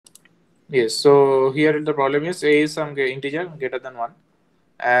Yes. So here the problem is a is some integer greater than 1,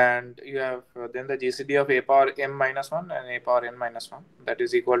 and you have then the GCD of a power m minus 1 and a power n minus 1, that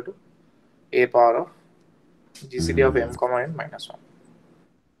is equal to a power of GCD of m Mm, comma n minus 1.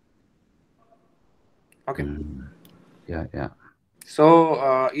 Okay. mm. Yeah, yeah.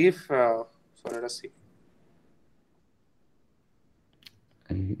 So if so let us see.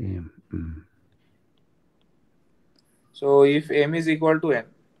 AM. So if m is equal to n,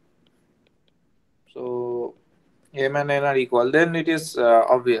 so m and n are equal, then it is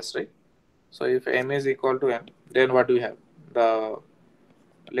obvious, right? So if m is equal to n, then what do we have? The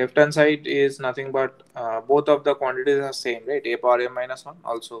left hand side is nothing but both of the quantities are same, right? A power m minus 1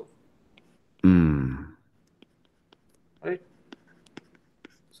 also, Mm. right?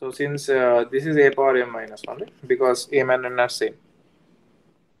 So since this is a power m minus 1, right? Because m and n are same,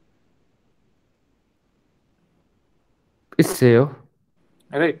 Itself.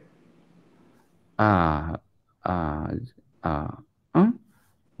 right? Ah, ah, ah. Huh?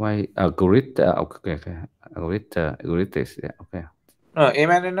 Why algorithm? Okay, okay. Algorithm. Yeah, okay. No, m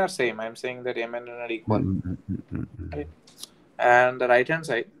and n are same. I'm saying that m and n are equal, Mm, mm, mm, mm, mm. right? And the right hand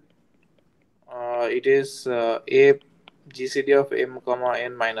side, it is a GCD of m comma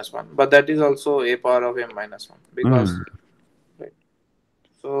n minus 1, but that is also a power of m minus 1 because, Mm. right?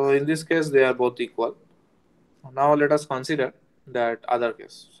 So in this case, they are both equal. Now let us consider that other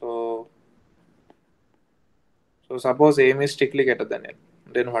case. So suppose m is strictly greater than n,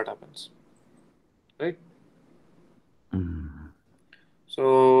 then what happens, right? Mm.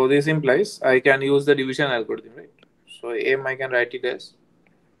 So this implies I can use the division algorithm, right? So m I can write it as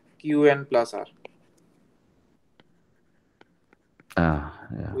qn plus r Ah,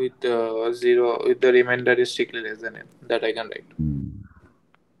 yeah. with 0 with the remainder is strictly less than n, that I can write. Mm.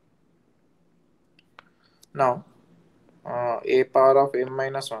 Now a power of m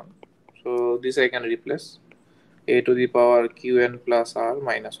minus 1. So this I can replace a to the power qn plus r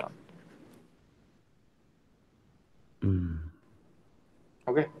minus 1. Mm.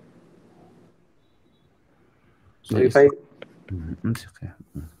 Okay. So Yeah, if it's, I it's okay.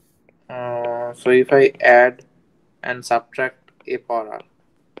 add and subtract a power r,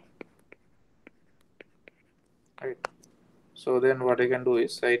 right? So then what I can do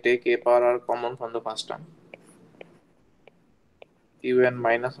is I take a power r common from the first term, qn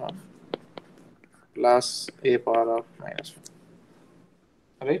minus 1 plus a power of minus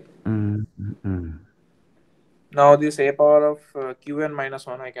 1, right? Mm, mm, mm. Now this a power of qn minus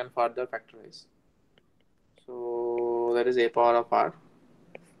 1 I can further factorize. So that is a power of r,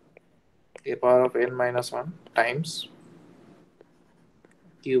 a power of n minus 1 times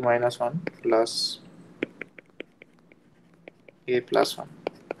q minus 1 plus a plus 1.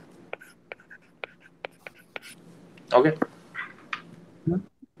 Okay.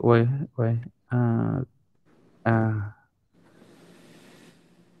 Wait, wait. Uh, uh,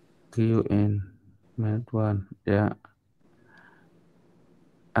 QN minus one. Yeah.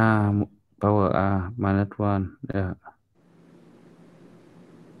 Power minus one. Yeah.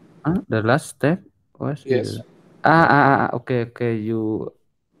 The last step. What is Yes. it? Okay, okay. You.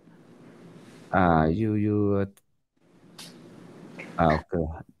 Okay.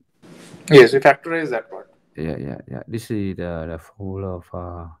 Yes, we factorize that part. Yeah, yeah, yeah. This is the formula of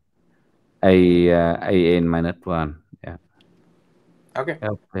a n minus one. Yeah. Okay.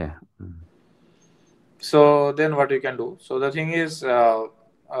 Okay. Mm. So then what you can do? So the thing is,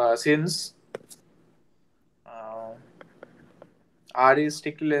 since uh, r is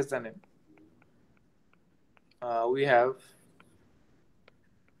strictly less than n, we have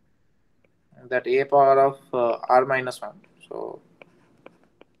that a power of r minus 1. So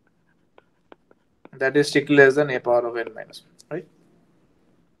that is strictly less than a power of n minus 1,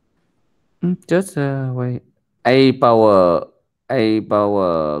 right? Just wait. A power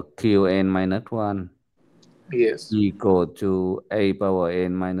qn minus one Yes. equal to a power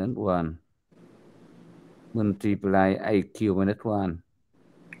n minus one multiply aq minus one.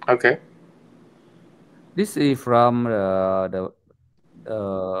 Okay. This is from the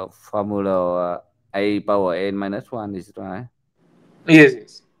formula a power n minus one is right. Yes,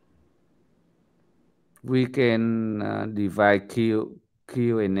 yes. We can divide q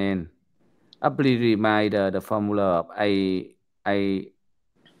and n. Please remind the formula of a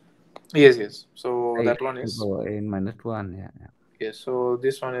Yes, yes. So that one a is, power n minus one. Yeah, yeah. yes. So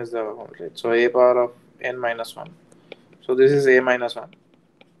this one is the right. So a power of n minus 1. So this is a minus 1.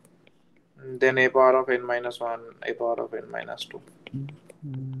 Then a power of n minus 1, a power of n minus 2.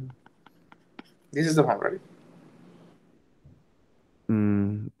 Mm. This is the form, right?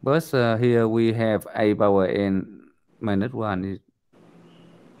 But here we have a power n minus one.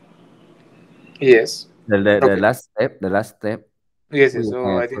 Yes. The Okay. last step, the last step, Yes, we yes. So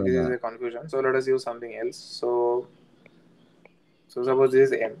have I think this is a confusion. So let us use something else. So suppose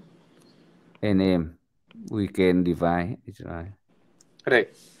this is m, name. We can divide. It's right. right?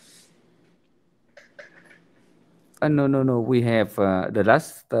 No, no, no. We have the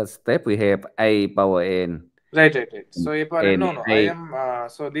last step. We have a power n. Right, right, right. So a power n. And No, no. I a am.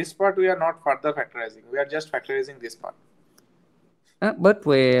 So this part we are not further factorizing. We are just factorizing this part. but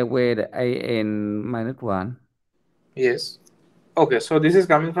where the a n minus one. Yes. Okay. So this is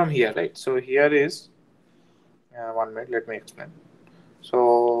coming from here, right? So here is 1 minute. Let me explain.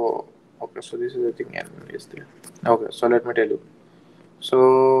 So okay. So this is the thing n is there. Okay. So let me tell you.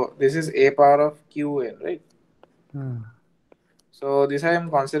 So this is a power of qn, right? Uh, So this I am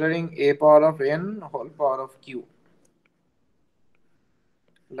considering a power of n whole power of q.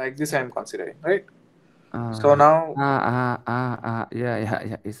 Like this I am considering, right? So now, yeah, yeah,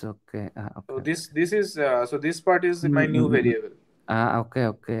 yeah. It's okay. so Okay, okay. this is so this part is Mm, my mm, new mm, mm. variable. Okay,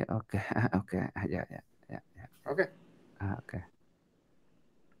 okay, okay, okay. Yeah, yeah, yeah, yeah, yeah. Okay, Okay.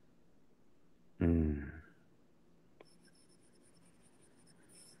 Mm.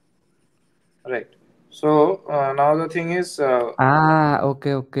 right. So now the thing is,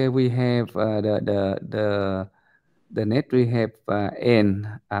 Okay, okay. We have the net. We have n.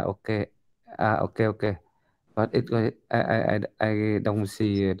 Okay. Okay, okay. But I don't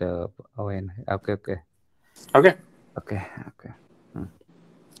see the n. Okay, okay, okay, okay, okay. Mm.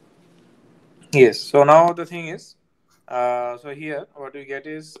 yes. So now the thing is, so here what we get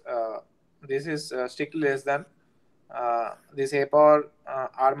is this is strictly less than this a power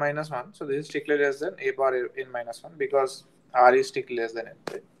r minus one. So this is strictly less than a power n minus one because r is strictly less than n.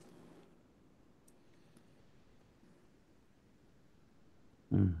 Right?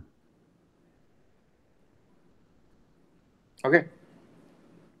 Mm. Okay.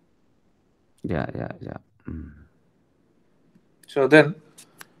 Yeah, yeah, yeah. Mm. So then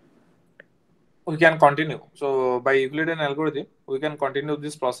we can continue. So by Euclidean algorithm, we can continue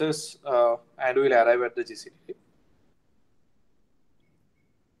this process and we will arrive at the GCD.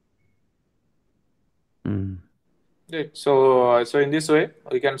 Mm. Right. So in this way,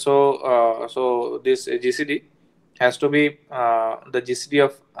 we can show so this GCD has to be the GCD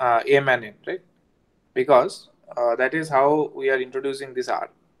of M and N, right? Because that is how we are introducing this R.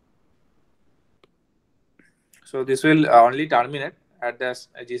 So this will only terminate at the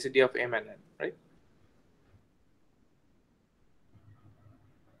GCD of M and N, right?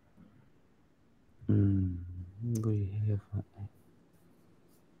 Mm. We have.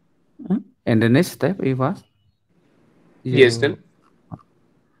 And the next step is what? Yes, still. You.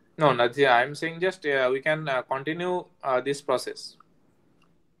 No, nothing. I'm saying just we can continue this process.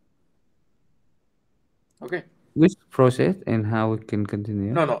 Okay. Which process and how we can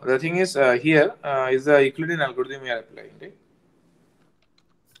continue? No, no. The thing is here is the Euclidean algorithm we are applying, right?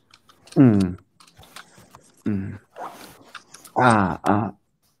 Mm. Mm. Ah,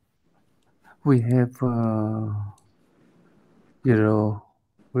 we have zero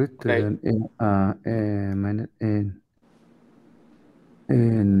greater Right. than a minus n,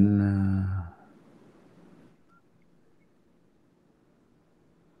 and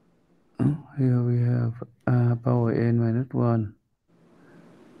here we have power n minus one.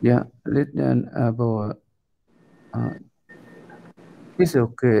 Yeah, less than power. Uh, it's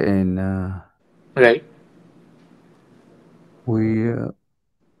okay, and Right. we uh,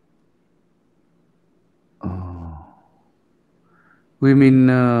 we mean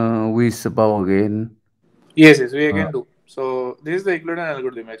with power again. Yes, yes, we Uh, again do. So this is the Euclidean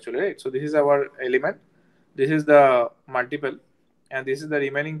algorithm actually, right? So this is our element, this is the multiple, and this is the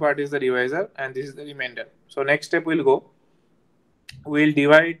remaining part is the divisor, and this is the remainder. So next step we'll go. We'll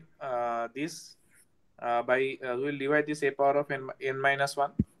divide this by we'll divide this a power of n minus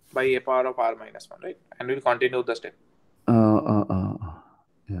one by a power of r minus one, right? And we'll continue the step, uh, uh, uh,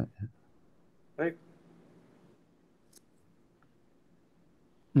 yeah. right?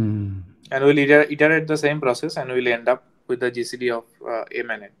 Mm, And we'll iterate the same process, and we'll end up with the GCD of m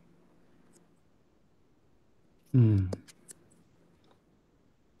and n. mm,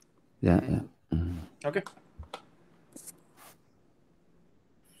 yeah, yeah. Mm. Okay.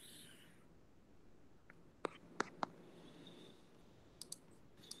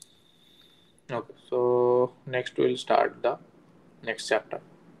 Okay. So next we'll start the next chapter.